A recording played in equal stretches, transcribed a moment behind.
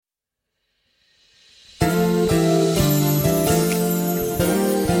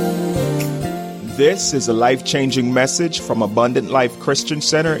This is a life-changing message from Abundant Life Christian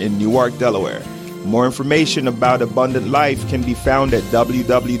Center in Newark, Delaware. More information about Abundant Life can be found at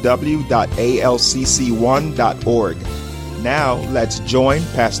www.alcc1.org. Now, let's join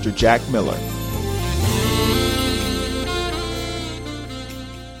Pastor Jack Miller.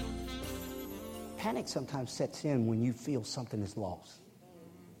 Panic sometimes sets in when you feel something is lost.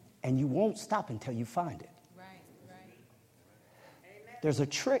 And you won't stop until you find it. Right. There's a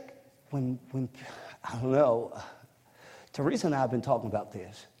trick when I don't know, Teresa and I have been talking about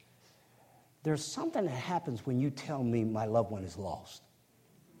this. There's something that happens when you tell me my loved one is lost.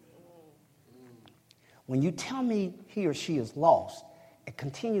 When you tell me he or she is lost, it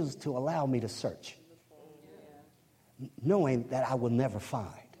continues to allow me to search, knowing that I will never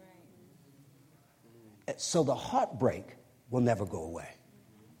find. So the heartbreak will never go away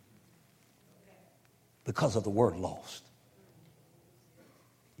because of the word lost.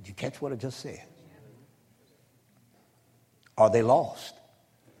 Did you catch what I just said? Are they lost?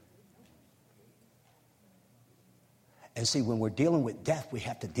 And see, when we're dealing with death, we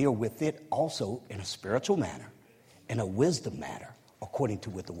have to deal with it also in a spiritual manner, in a wisdom manner, according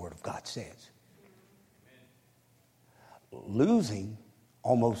to what the Word of God says. Losing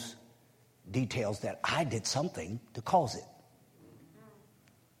almost details that I did something to cause it.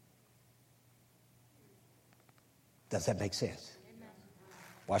 Does that make sense?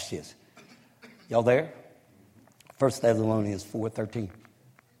 Watch this. Y'all there? 1 Thessalonians 4:13.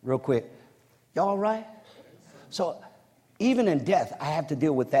 Real quick. Y'all all right? So even in death, I have to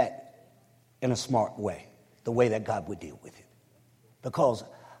deal with that in a smart way, the way that God would deal with it. Because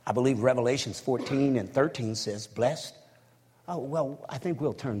I believe Revelations 14 and 13 says, blessed. Oh, well, I think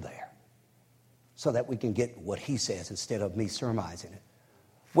we'll turn there so that we can get what he says instead of me surmising it.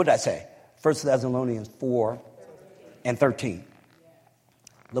 What did I say? 1 Thessalonians 4 and 13.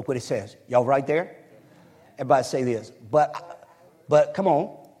 Look what it says. Y'all right there? Everybody say this. But come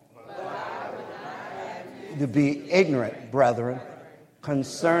on. To be ignorant, brethren,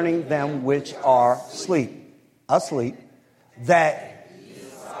 concerning them which are asleep, that.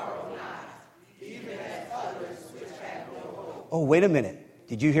 Oh, wait a minute.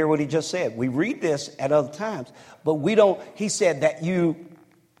 Did you hear what he just said? We read this at other times, but we don't. He said that you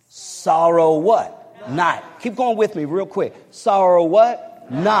sorrow what? Not. Keep going with me real quick. Sorrow what?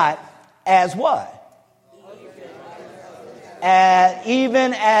 Not as what?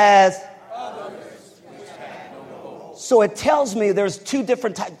 Even as. So it tells me there's two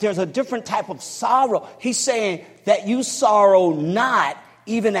different types. There's a different type of sorrow. He's saying that you sorrow not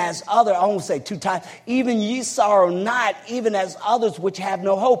even as others. I won't say two times. Even ye sorrow not even as others which have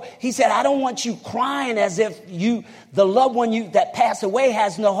no hope. He said, I don't want you crying as if the loved one that passed away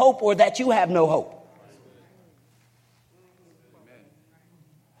has no hope or that you have no hope.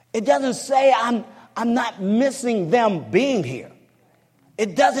 It doesn't say I'm not missing them being here.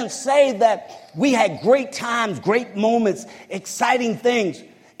 It doesn't say that we had great times, great moments, exciting things.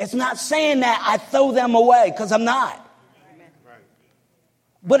 It's not saying that I throw them away, because I'm not.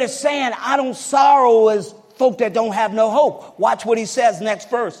 But it's saying I don't sorrow as folk that don't have no hope. Watch what he says next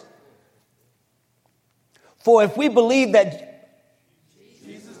verse. For if we believe that...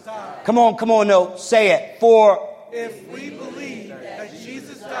 Jesus died. Come on, no, say it. For... If we believe that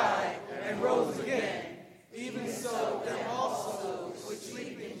Jesus died and rose again, even so them also which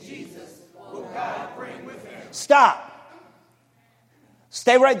sleep in Jesus will God bring with him. Stop.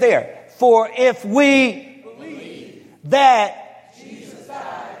 Stay right there. For if we believe that Jesus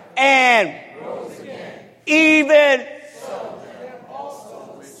died and rose again, even so them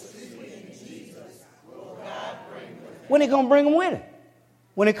also which sleep in Jesus will God bring with him. when he going to bring them with him?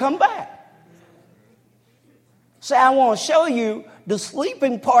 When he come back. So I want to show you the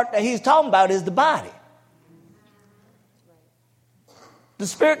sleeping part that he's talking about is the body. The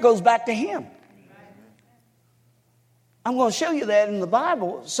spirit goes back to him. I'm going to show you that in the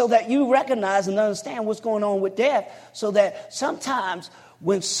Bible so that you recognize and understand what's going on with death, so that sometimes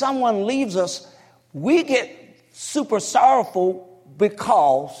when someone leaves us, we get super sorrowful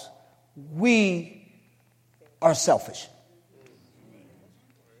because we are selfish.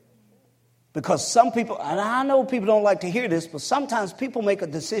 Because some people, and I know people don't like to hear this, but sometimes people make a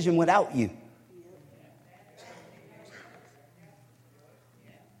decision without you.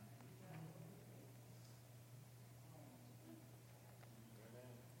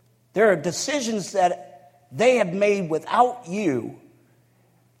 There are decisions that they have made without you,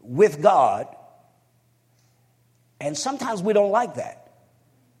 with God, and sometimes we don't like that.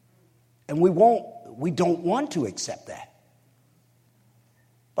 And we don't want to accept that.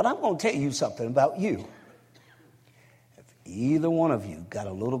 But I'm going to tell you something about you. If either one of you got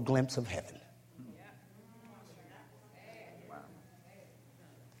a little glimpse of heaven,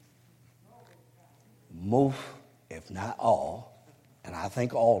 most, if not all, and I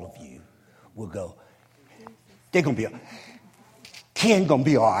think all of you will go, Ken gonna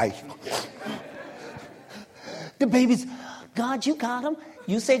be all right. The babies, God, you got them.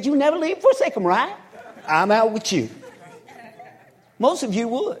 You said you never leave, forsake them, right? I'm out with you. Most of you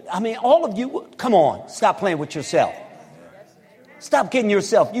would. I mean, all of you would. Come on, stop playing with yourself. Stop kidding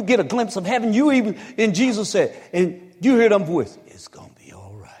yourself. You get a glimpse of heaven. You even, and Jesus said, and you hear them voice, it's going to be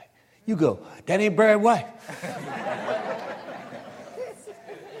all right. You go, that ain't Barry White.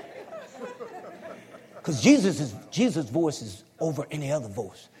 Because Jesus' voice is over any other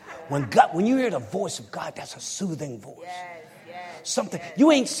voice. When you hear the voice of God, that's a soothing voice. Something,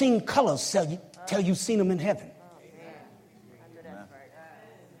 you ain't seen colors till you've seen them in heaven.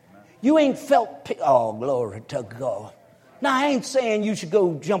 You ain't felt, oh, glory to God. Now, I ain't saying you should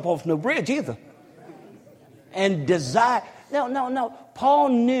go jump off no bridge either. And desire. No. Paul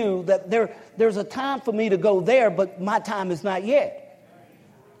knew that there's a time for me to go there, but my time is not yet.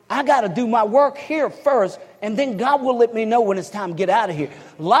 I got to do my work here first, and then God will let me know when it's time to get out of here.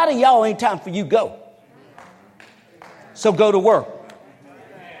 A lot of y'all ain't time for you go. So go to work.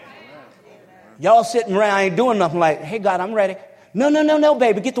 Y'all sitting around ain't doing nothing like, hey, God, I'm ready. No,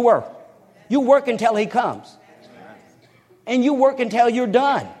 baby, get to work. You work until he comes. And you work until you're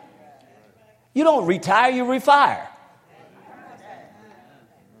done. You don't retire, you refire.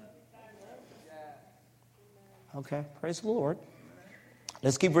 Okay, praise the Lord.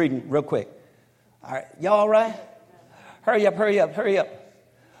 Let's keep reading real quick. All right, y'all all right? Hurry up.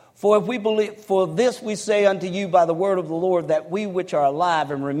 For if we believe, for this we say unto you by the word of the Lord, that we which are alive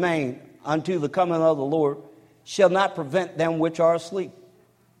and remain unto the coming of the Lord shall not prevent them which are asleep.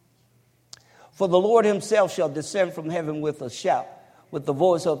 For the Lord himself shall descend from heaven with a shout, with the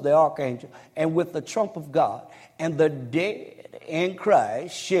voice of the archangel, and with the trump of God, and the dead in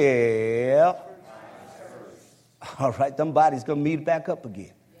Christ shall... All right, them bodies going to meet back up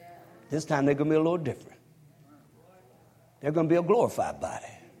again. This time they're going to be a little different. They're going to be a glorified body.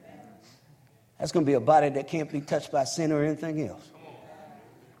 That's going to be a body that can't be touched by sin or anything else.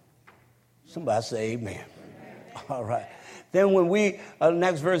 Somebody say amen. All right. Then when we,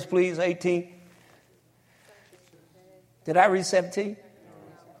 next verse please, 18. Did I read 17?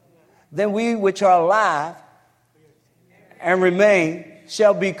 Then we which are alive and remain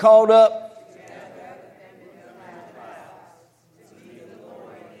shall be called up.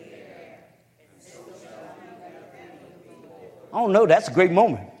 I don't know, that's a great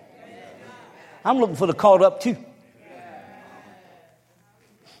moment. I'm looking for the called up too.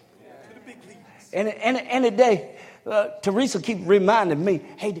 And today, Teresa keep reminding me,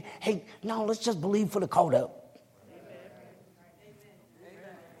 hey, no, let's just believe for the called up.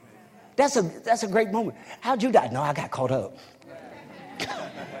 That's a great moment. How'd you die? No, I got caught up.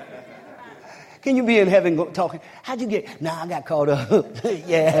 Can you be in heaven talking? How'd you get? No, I got caught up.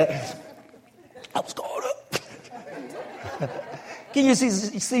 Yeah, I was caught up. Can you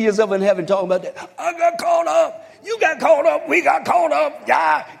see yourself in heaven talking about that? I got caught up. You got caught up. We got caught up.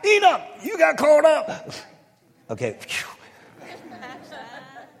 Yeah, Enoch, you got caught up. Okay.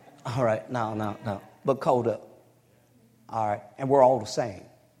 All right. No. But caught up. All right. And we're all the same.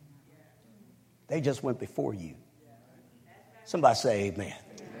 They just went before you. Somebody say amen.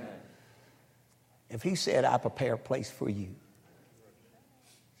 If he said, I prepare a place for you.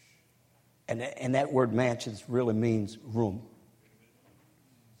 And that word mansions really means room.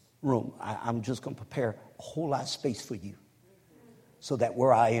 I'm just going to prepare a whole lot of space for you so that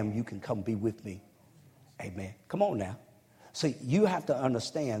where I am, you can come be with me. Amen. Come on now. So you have to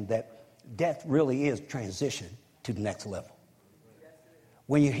understand that death really is transition to the next level.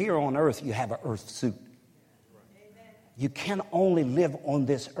 When you're here on earth, you have an earth suit. You can only live on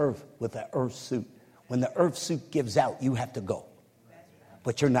this earth with an earth suit. When the earth suit gives out, you have to go.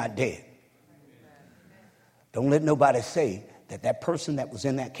 But you're not dead. Don't let nobody say that person that was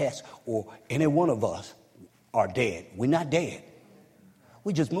in that casket or any one of us are dead. We're not dead.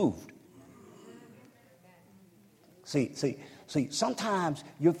 We just moved. See, sometimes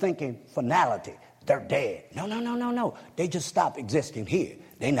you're thinking finality. They're dead. No. They just stopped existing here.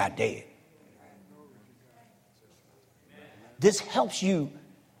 They're not dead. This helps you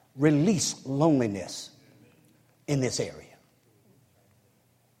release loneliness in this area.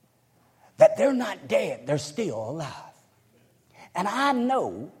 That they're not dead. They're still alive. And I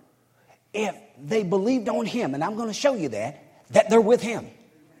know if they believed on him, and I'm going to show you that they're with him.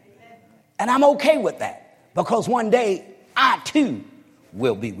 And I'm okay with that because one day I too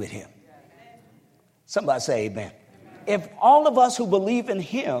will be with him. Somebody say amen. If all of us who believe in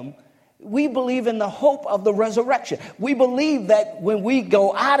him We believe in the hope of the resurrection. We believe that when we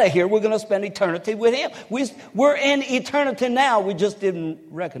go out of here, we're going to spend eternity with him. We're in eternity now. We just didn't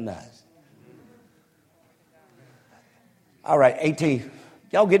recognize. All right, 18.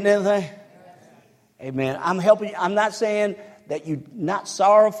 Y'all getting anything? Amen. I'm helping you. I'm not saying that you're not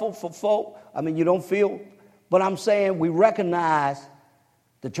sorrowful for folk. I mean, you don't feel. But I'm saying we recognize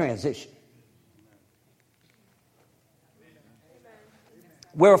the transition.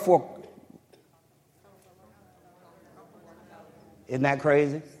 Wherefore, isn't that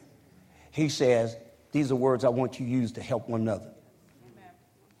crazy? He says, these are words I want you to use to help one another.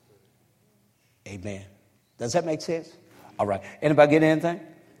 Amen. Does that make sense? All right. Anybody get anything?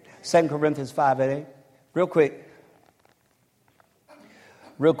 2 Corinthians 5:8. Real quick.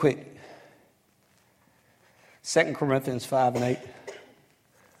 2 Corinthians 5:8.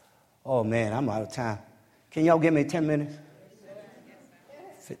 Oh, man, I'm out of time. Can y'all give me 10 minutes?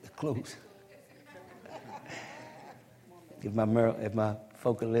 Fit the close. If my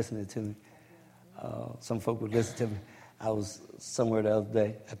folk are listening to me, some folk would listen to me. I was somewhere the other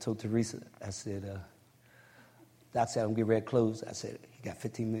day. I told Teresa, I said, Doc said, I'm getting ready to close. I said, you got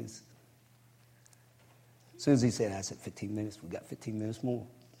 15 minutes. As soon as he said, I said, 15 minutes. We got 15 minutes more.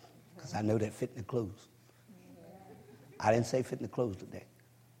 Because I know that fitting to close. I didn't say fitting to close today.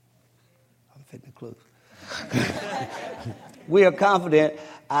 I'm fitting to close. We are confident,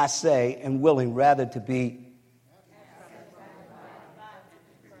 I say, and willing rather to be.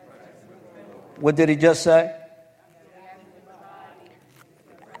 What did he just say?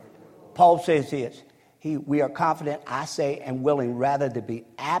 Paul says this. We are confident, I say, and willing rather to be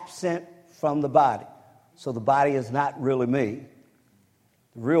absent from the body. So the body is not really me.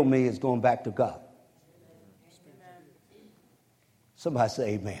 The real me is going back to God. Somebody say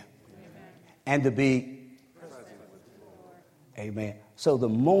amen. And to be. Amen. So the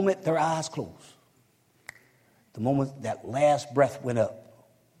moment their eyes closed, the moment that last breath went up,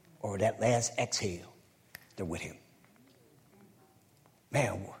 or that last exhale, they're with him.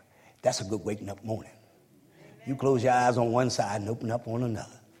 Man, that's a good waking up morning. You close your eyes on one side and open up on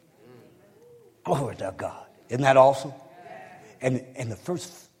another. Glory to God. Isn't that awesome? And the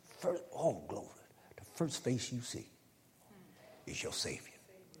first, oh, glory. The first face you see is your Savior.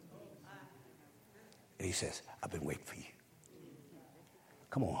 And he says, I've been waiting for you.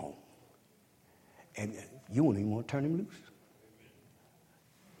 Come on home. And you won't even want to turn him loose.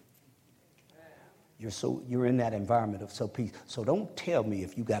 You're in that environment of so peace. So don't tell me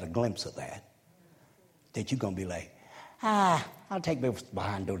if you got a glimpse of that you're going to be like, I'll take me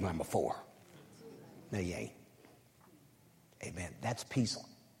behind door number 4. No, you ain't. Amen. That's peace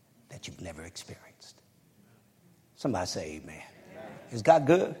that you've never experienced. Somebody say amen. Is God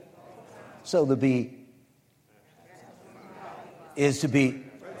good? So to be is to be.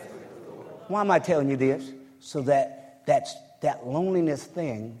 Why am I telling you this? So that loneliness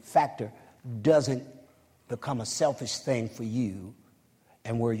factor doesn't become a selfish thing for you,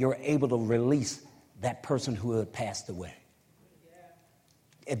 and where you're able to release that person who had passed away.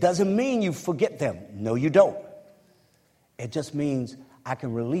 It doesn't mean you forget them. No, you don't. It just means I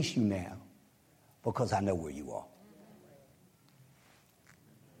can release you now because I know where you are.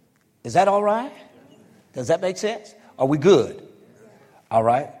 Is that all right? Does that make sense? Are we good? All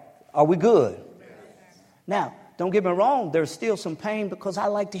right. Are we good? Now, don't get me wrong. There's still some pain because I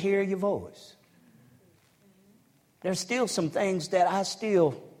like to hear your voice. There's still some things that I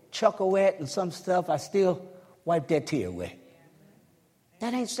still chuckle at, and some stuff I still wipe that tear away.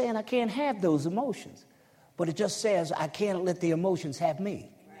 That ain't saying I can't have those emotions, but it just says I can't let the emotions have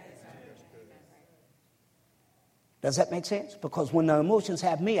me. Does that make sense? Because when the emotions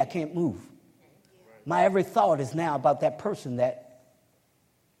have me, I can't move. My every thought is now about that person that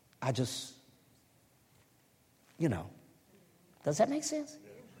I just, Does that make sense?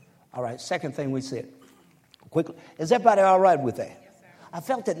 All right, second thing we said. Quickly, is everybody all right with that? I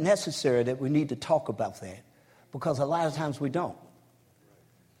felt it necessary that we need to talk about that because a lot of times we don't.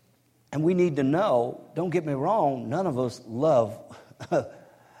 And we need to know, don't get me wrong, none of us love,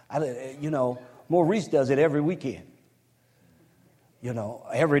 Maurice does it every weekend.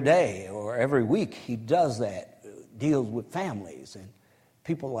 Every day or every week he does that, deals with families and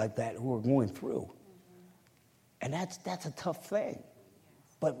people like that who are going through. And that's a tough thing.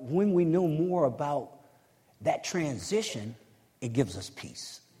 But when we know more about that transition, it gives us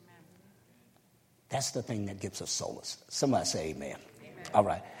peace. That's the thing that gives us solace. Somebody say amen. All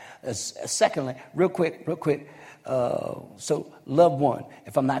right. Secondly, real quick. So loved one,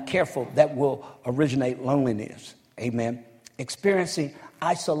 if I'm not careful, that will originate loneliness. Amen. Experiencing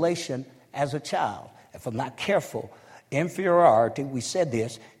isolation as a child. If I'm not careful, Inferiority, we said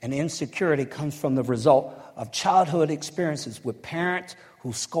this, and insecurity comes from the result of childhood experiences with parents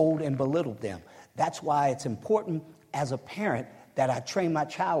who scold and belittle them. That's why it's important as a parent that I train my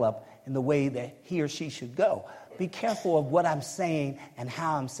child up in the way that he or she should go. Be careful of what I'm saying and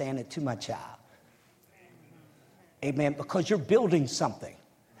how I'm saying it to my child. Amen. Because you're building something.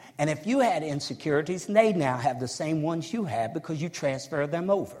 And if you had insecurities, they now have the same ones you have because you transfer them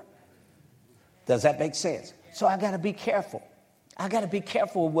over. Does that make sense? So I got to be careful. I got to be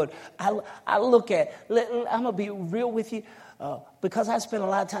careful what I look at. I'm going to be real with you. Because I spend a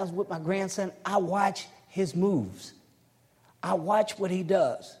lot of times with my grandson, I watch his moves. I watch what he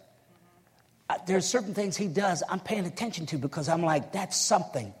does. There's certain things he does I'm paying attention to because I'm like, that's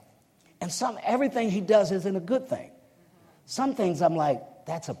something. And everything he does isn't a good thing. Some things I'm like,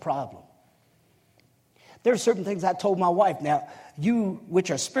 that's a problem. There are certain things I told my wife. Now, you,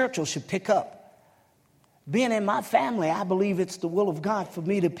 which are spiritual, should pick up. Being in my family, I believe it's the will of God for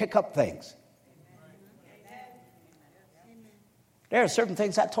me to pick up things. There are certain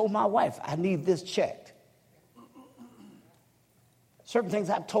things I told my wife, I need this checked. Certain things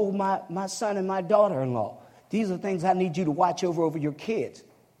I've told my son and my daughter-in-law. These are things I need you to watch over your kids.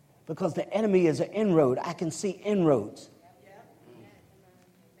 Because the enemy is an inroad. I can see inroads.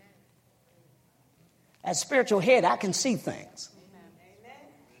 As spiritual head, I can see things.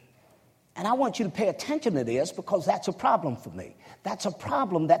 And I want you to pay attention to this because that's a problem for me. That's a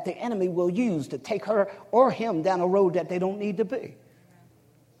problem that the enemy will use to take her or him down a road that they don't need to be.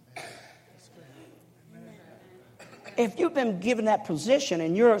 If you've been given that position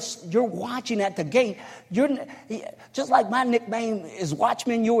and you're watching at the gate, you're just like my nickname is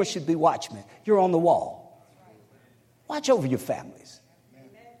Watchman, yours should be Watchman. You're on the wall. Watch over your families.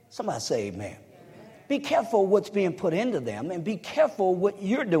 Somebody say amen. Be careful what's being put into them and be careful what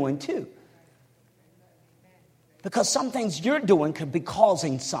you're doing too. Because some things you're doing could be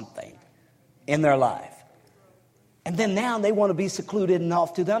causing something in their life. And then now they want to be secluded and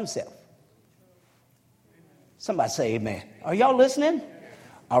off to themselves. Somebody say amen. Are y'all listening?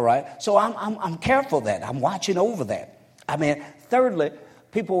 All right. So I'm careful of that. I'm watching over that. I mean, thirdly,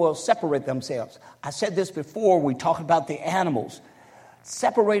 people will separate themselves. I said this before. We talked about the animals.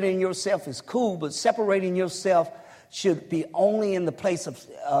 Separating yourself is cool, but separating yourself should be only in the place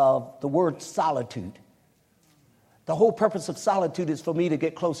of the word solitude. The whole purpose of solitude is for me to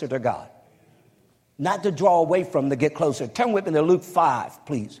get closer to God. Not to draw away from, to get closer. Turn with me to Luke 5,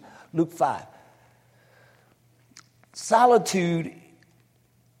 please. Luke 5. Solitude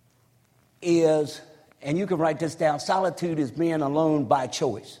is, and you can write this down, solitude is being alone by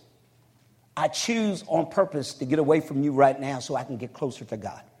choice. I choose on purpose to get away from you right now so I can get closer to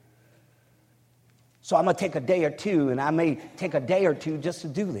God. So I'm going to take a day or two, and I may take a day or two just to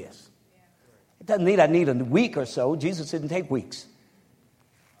do this. It doesn't mean I need a week or so. Jesus didn't take weeks.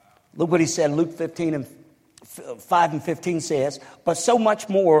 Look what he said, Luke 15 and 5 and 15 says, but so much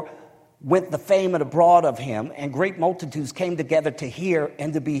more went the fame abroad of him, and great multitudes came together to hear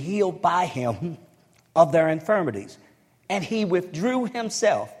and to be healed by him of their infirmities. And he withdrew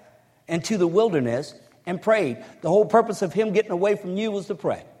himself into the wilderness and prayed. The whole purpose of him getting away from you was to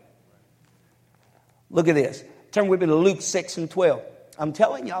pray. Look at this. Turn with me to Luke 6 and 12. I'm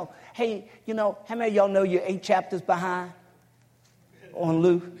telling y'all, hey, how many of y'all know you're 8 chapters behind on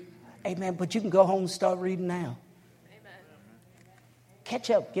Luke? Amen. But you can go home and start reading now. Amen.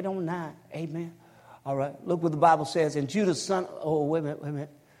 Catch up. Get on 9. Amen. All right. Look what the Bible says. And Judas, son. Oh, wait a minute.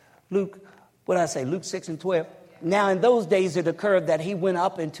 Luke, what did I say? Luke 6 and 12. Now in those days it occurred that he went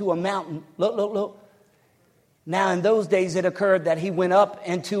up into a mountain. Look. Now in those days it occurred that he went up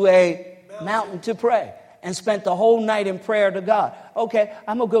into a mountain to pray and spent the whole night in prayer to God. Okay,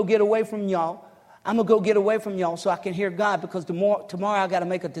 I'm going to go get away from y'all. So I can hear God because tomorrow I got to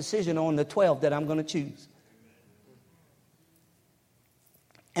make a decision on the 12 that I'm going to choose.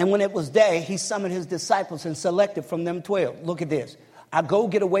 And when it was day, he summoned his disciples and selected from them 12. Look at this. I go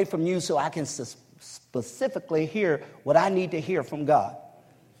get away from you so I can specifically hear what I need to hear from God.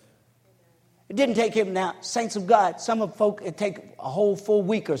 It didn't take him now, saints of God, some of folk, it take a whole full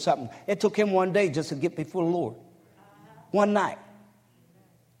week or something. It took him one day just to get before the Lord. One night.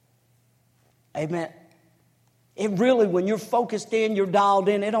 Amen. It really, when you're focused in, you're dialed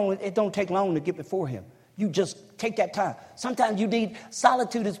in, it don't take long to get before him. You just take that time. Sometimes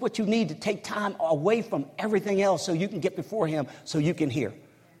solitude is what you need to take time away from everything else so you can get before him, so you can hear.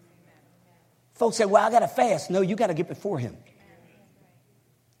 Folks say, well, I got to fast. No, you got to get before him.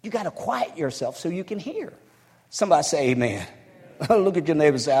 You got to quiet yourself so you can hear. Somebody say amen. Look at your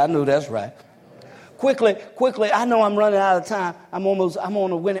neighbor and say, I know that's right. quickly. I know I'm running out of time. I'm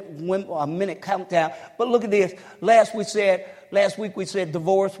on a minute countdown. But look at this. Last week we said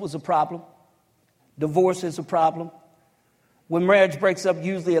divorce was a problem. Divorce is a problem. When marriage breaks up,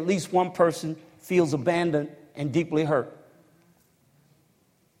 usually at least one person feels abandoned and deeply hurt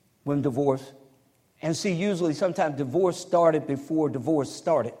when divorce. And see, usually sometimes divorce started before divorce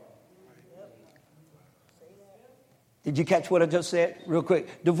started. Did you catch what I just said? Real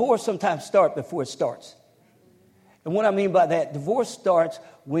quick. Divorce sometimes starts before it starts. And what I mean by that, divorce starts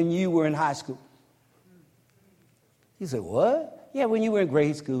when you were in high school. You say, what? Yeah, when you were in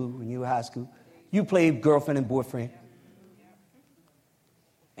grade school, when you were in high school. You played girlfriend and boyfriend.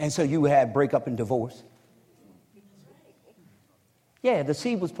 And so you had breakup and divorce. Yeah, the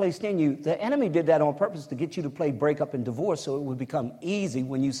seed was placed in you. The enemy did that on purpose to get you to play breakup and divorce so it would become easy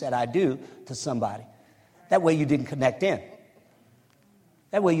when you said I do to somebody. That way you didn't connect in.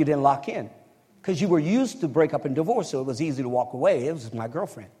 That way you didn't lock in. Because you were used to breakup and divorce, so it was easy to walk away. It was my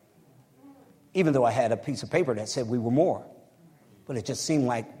girlfriend. Even though I had a piece of paper that said we were more. But it just seemed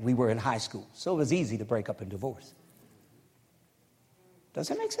like we were in high school. So it was easy to break up and divorce. Does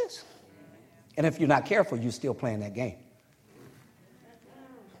that make sense? And if you're not careful, you're still playing that game.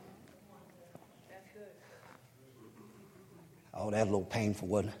 Oh, that's a little painful,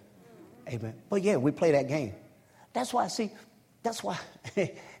 wasn't it? Amen. But yeah, we play that game. That's why,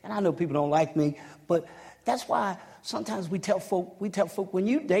 and I know people don't like me, but that's why sometimes we tell folk when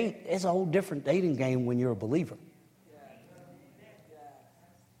you date, it's a whole different dating game when you're a believer.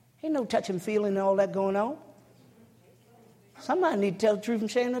 Ain't no touching, feeling, and all that going on. Somebody need to tell the truth and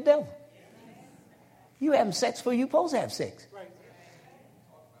shame the devil. You having sex before you supposed to have sex.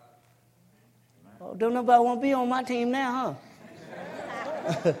 Oh, don't nobody want to be on my team now,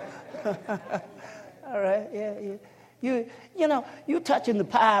 huh? All right, yeah. You're touching the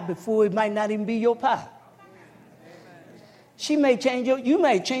pie before it might not even be your pie. You may change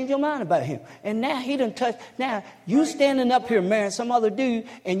your mind about him. And now he done touched. Now you standing up here marrying some other dude,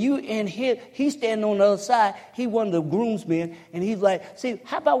 and he's standing on the other side. He one of the groomsmen, and he's like, see,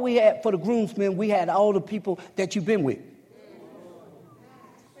 how about we had for the groomsmen, we had all the people that you've been with.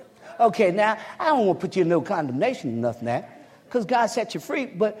 Okay, now I don't want to put you in no condemnation or nothing now, because God set you free,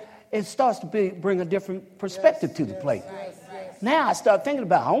 but it starts to bring a different perspective to the plate. Now I start thinking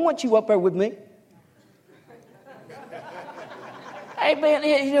about, I don't want you up there with me. Hey, man,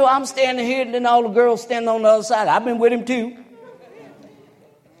 I'm standing here, and then all the girls standing on the other side. I've been with him, too.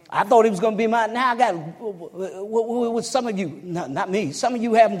 I thought he was going to be mine. Now I got, with some of you, not me, some of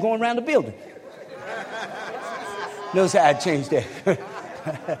you have them going around the building. Notice how I changed that.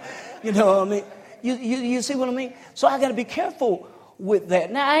 You know what I mean? You see what I mean? So I got to be careful with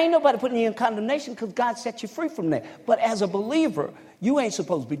that. Now, I ain't nobody putting you in condemnation because God set you free from that. But as a believer, you ain't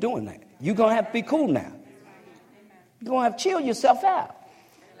supposed to be doing that. You're going to have to be cool now. You're going to have to chill yourself out.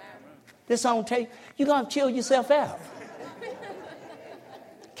 This on tape. You're going to have to chill yourself out.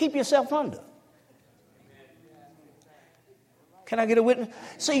 Keep yourself under. Can I get a witness?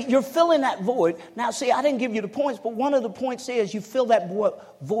 See, you're filling that void. Now, see, I didn't give you the points, but one of the points is you fill that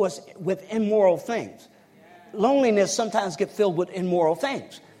voice with immoral things. Loneliness sometimes gets filled with immoral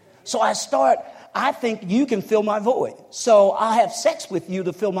things. So I think you can fill my void. So I'll have sex with you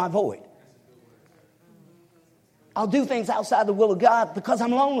to fill my void. I'll do things outside the will of God because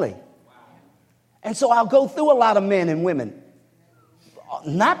I'm lonely. And so I'll go through a lot of men and women.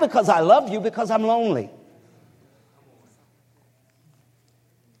 Not because I love you, because I'm lonely.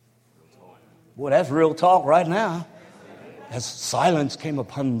 Boy, that's real talk right now. As silence came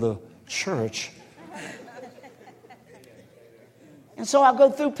upon the church. And so I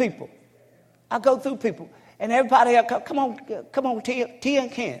go through people. And everybody, come on, Tia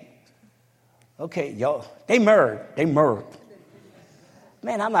and Ken. Okay, y'all, they married.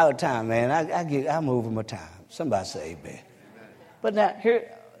 Man, I'm out of time, man. I'm over my time. Somebody say amen. But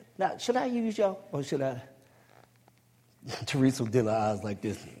now, should I use y'all or should I? Teresa did her eyes like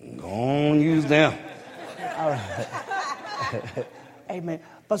this. Go on, use them. All right. Amen.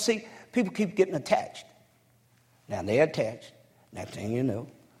 But see, people keep getting attached. Now they're attached. Next thing you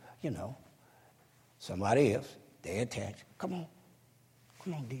know, somebody else, they're attached. Come on,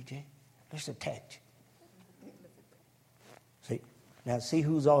 DJ. Let's attach. See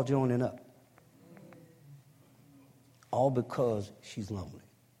who's all joining up. All because she's lonely.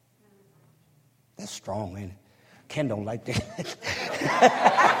 That's strong, ain't it? Ken don't like that.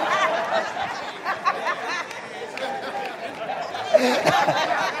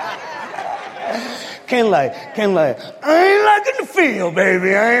 Ken like, I ain't liking the feel,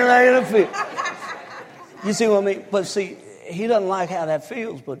 baby. I ain't liking the feel. You see what I mean? But see, he doesn't like how that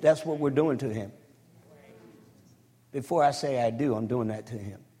feels, but that's what we're doing to him. Before I say I do, I'm doing that to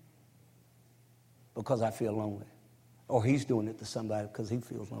him because I feel lonely. Or he's doing it to somebody because he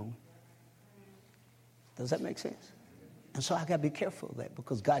feels lonely. Does that make sense? And so I got to be careful of that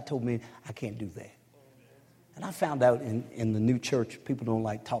because God told me I can't do that. And I found out in the new church, people don't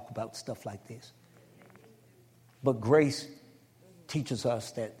like talk about stuff like this. But grace teaches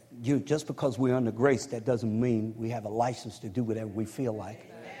us that just because we're under grace, that doesn't mean we have a license to do whatever we feel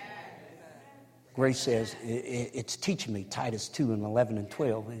like. Grace says it's teaching me, Titus 2 and 11 and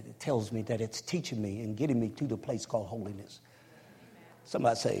 12, it tells me that it's teaching me and getting me to the place called holiness.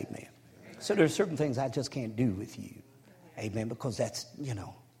 Somebody say amen. So there are certain things I just can't do with you. Amen, because that's,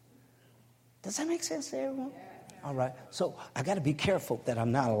 Does that make sense to everyone? All right. So I got to be careful that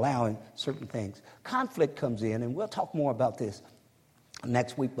I'm not allowing certain things. Conflict comes in, and we'll talk more about this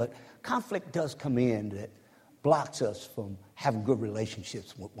next week, but conflict does come in that blocks us from having good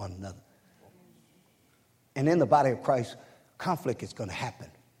relationships with one another. And in the body of Christ, conflict is going to happen,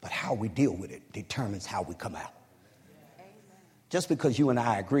 but how we deal with it determines how we come out. Just because you and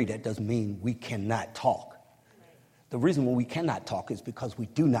I agree, that doesn't mean we cannot talk. The reason why we cannot talk is because we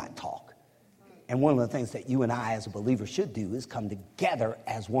do not talk. And one of the things that you and I as a believer should do is come together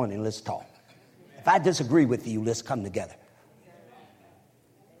as one and let's talk. If I disagree with you, let's come together.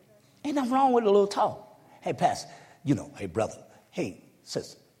 Ain't nothing wrong with a little talk. Hey, Pastor, hey, brother, hey,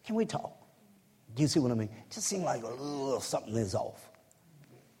 sister, can we talk? Do you see what I mean? It just seems like something is off.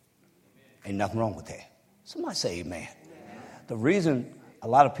 Ain't nothing wrong with that. Somebody say amen. The reason a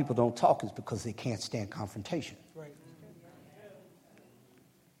lot of people don't talk is because they can't stand confrontation. Right.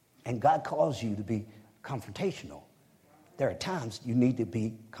 And God calls you to be confrontational. There are times you need to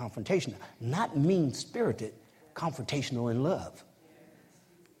be confrontational. Not mean-spirited, confrontational in love.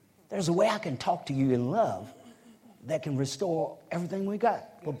 There's a way I can talk to you in love that can restore everything we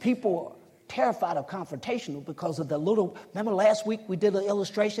got. But people are terrified of confrontational because of remember last week we did an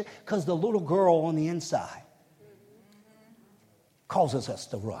illustration? Because the little girl on the inside causes us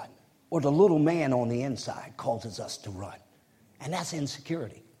to run. Or the little man on the inside causes us to run. And that's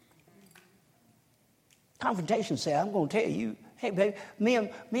insecurity. Confrontation say, I'm going to tell you, hey, baby, me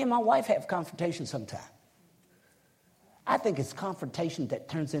and my wife have confrontation sometimes. I think it's confrontation that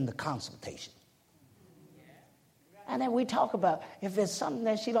turns into consultation. And then we talk about, if it's something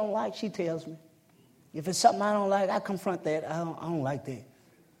that she don't like, she tells me. If it's something I don't like, I confront that. I don't like that.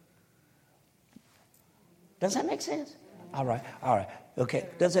 Does that make sense? All right. Okay.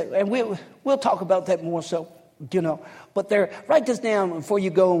 And we'll talk about that more so, But write this down before you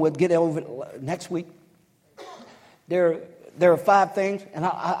go, and we'll get over it next week. There are 5 things, and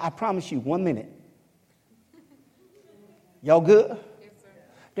I promise you, 1 minute. Y'all good? Yes, sir.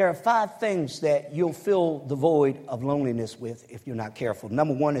 There are 5 things that you'll fill the void of loneliness with if you're not careful.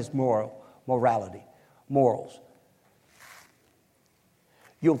 Number 1 is morality, morals.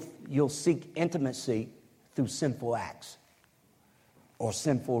 You'll seek intimacy through sinful acts or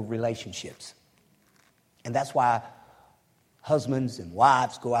sinful relationships. And that's why husbands and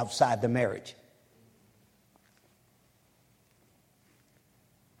wives go outside the marriage.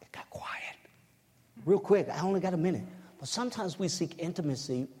 It got quiet. Real quick, I only got a minute. But sometimes we seek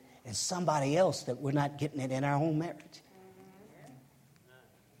intimacy in somebody else that we're not getting it in our own marriage.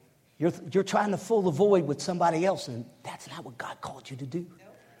 You're trying to fill the void with somebody else, and that's not what God called you to do.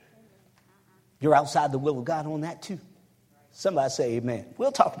 You're outside the will of God on that too. Somebody say amen.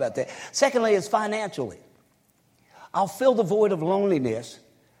 We'll talk about that. Secondly is financially. I'll fill the void of loneliness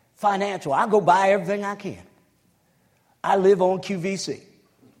financial. I go buy everything I can. I live on QVC.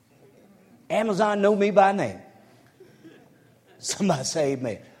 Amazon know me by name. Somebody say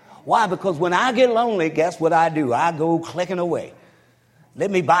amen. Why? Because when I get lonely, guess what I do? I go clicking away.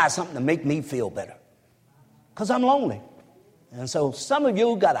 Let me buy something to make me feel better. Because I'm lonely. And so some of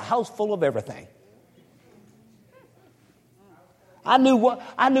you got a house full of everything. I knew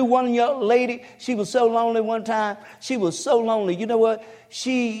one young lady, she was so lonely one time. She was so lonely. You know what?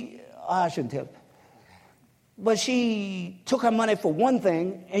 I shouldn't tell you. But she took her money for one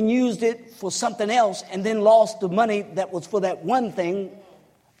thing and used it for something else and then lost the money that was for that one thing.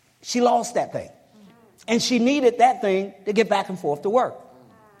 She lost that thing. And she needed that thing to get back and forth to work.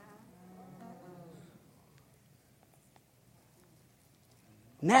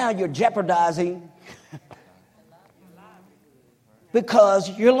 Now you're jeopardizing because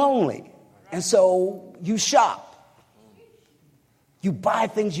you're lonely. And so you shop. You buy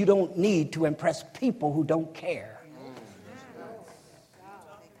things you don't need to impress people who don't care.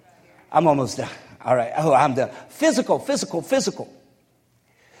 I'm almost done. All right. Oh, I'm done. Physical. Physical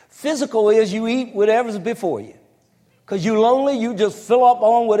is you eat whatever's before you. Because you're lonely, you just fill up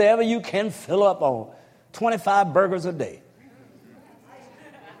on whatever you can fill up on. 25 burgers a day.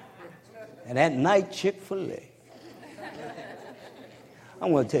 And at night, Chick-fil-A. I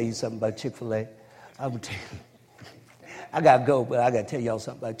want to tell you something about Chick-fil-A. I will tell you. I got to go, but I got to tell y'all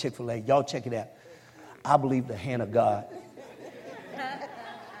something about Chick-fil-A. Y'all check it out. I believe the hand of God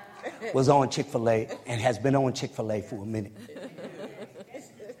was on Chick-fil-A and has been on Chick-fil-A for a minute.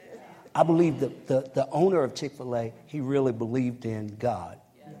 I believe the owner of Chick-fil-A, he really believed in God.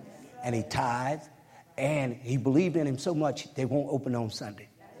 And he tithed, and he believed in him so much they won't open on Sunday.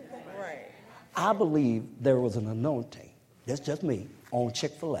 I believe there was an anointing, that's just me, on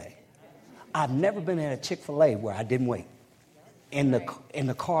Chick-fil-A. I've never been at a Chick-fil-A where I didn't wait in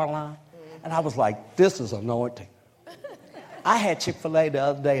the car line. And I was like, this is anointing. I had Chick-fil-A the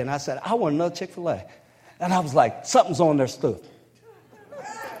other day, and I said, I want another Chick-fil-A. And I was like, something's on their stuff.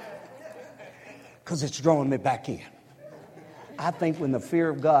 Because it's drawing me back in. I think when the fear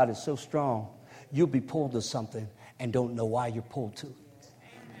of God is so strong, you'll be pulled to something and don't know why you're pulled to it.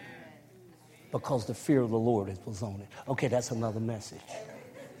 Because the fear of the Lord was on it. Okay, that's another message.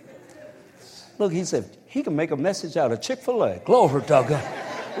 Look, he said, he can make a message out of Chick-fil-A. Glory to God.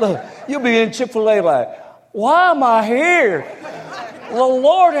 Look, you'll be in Chick-fil-A like, why am I here? The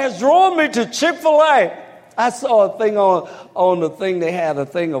Lord has drawn me to Chick-fil-A. I saw a thing on the thing, they had a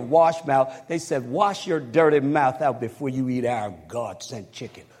thing of wash mouth. They said, wash your dirty mouth out before you eat our God-sent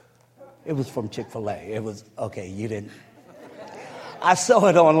chicken. It was from Chick-fil-A. It was, okay, you didn't. I saw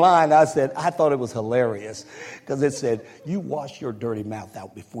it online. I thought it was hilarious because it said, you wash your dirty mouth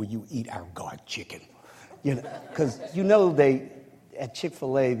out before you eat our God chicken. You know, because at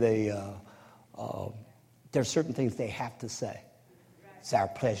Chick-fil-A, there's certain things they have to say. It's our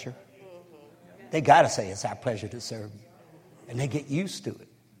pleasure. They got to say it's our pleasure to serve you. And they get used to it.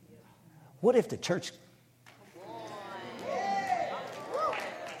 What if the church...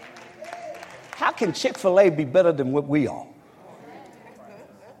 How can Chick-fil-A be better than what we are?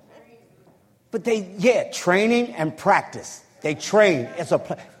 But training and practice. They train.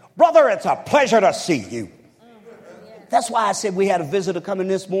 Brother, it's a pleasure to see you. That's why I said we had a visitor coming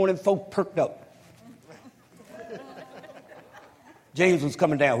this morning. Folk perked up. James was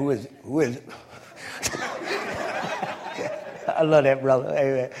coming down. Who is it? I love that brother.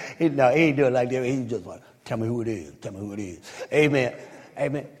 Amen. He ain't doing it like that. He just like, tell me who it is. Tell me who it is. Amen.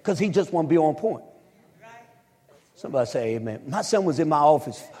 Amen. Because he just want to be on point. Somebody say amen. My son was in my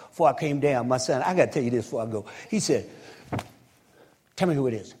office before I came down. My son, I got to tell you this before I go. He said, tell me who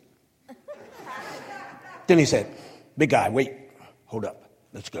it is. Then he said, big guy, wait, hold up.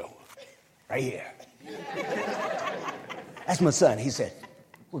 Let's go. Right here. That's my son. He said,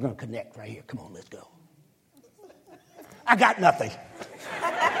 we're going to connect right here. Come on, let's go. I got nothing.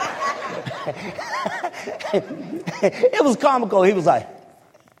 It was comical. He was like,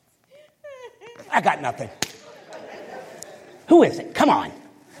 I got nothing. Who is it? Come on.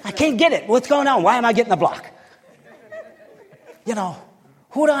 I can't get it. What's going on? Why am I getting the block?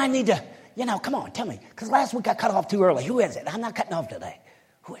 Who do I need to, come on, tell me. Because last week I cut off too early. Who is it? I'm not cutting off today.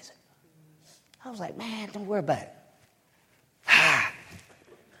 Who is it? I was like, man, don't worry about it.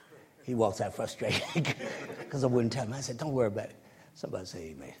 He walks out frustrated because I wouldn't tell him. I said, don't worry about it. Somebody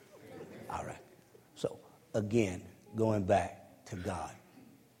say amen. All right. So, again, going back to God.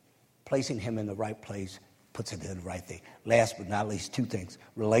 Placing him in the right place puts it in the right thing. Last but not least, two things.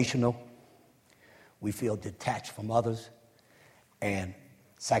 Relational. We feel detached from others. And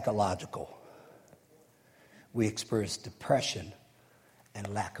psychological. We experience depression and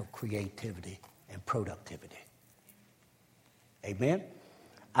lack of creativity and productivity. Amen?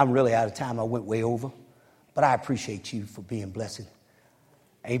 I'm really out of time. I went way over. But I appreciate you for being blessed.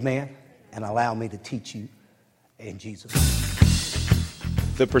 Amen? And allow me to teach you in Jesus' name.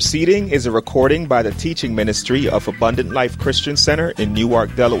 The proceeding is a recording by the teaching ministry of Abundant Life Christian Center in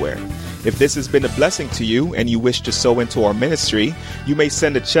Newark, Delaware. If this has been a blessing to you and you wish to sow into our ministry, you may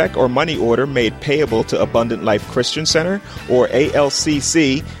send a check or money order made payable to Abundant Life Christian Center or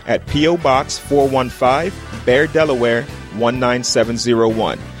ALCC at P.O. Box 415, Bear, Delaware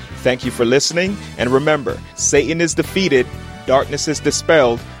 19701. Thank you for listening, and remember, Satan is defeated, darkness is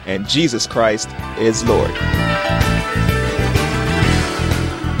dispelled, and Jesus Christ is Lord.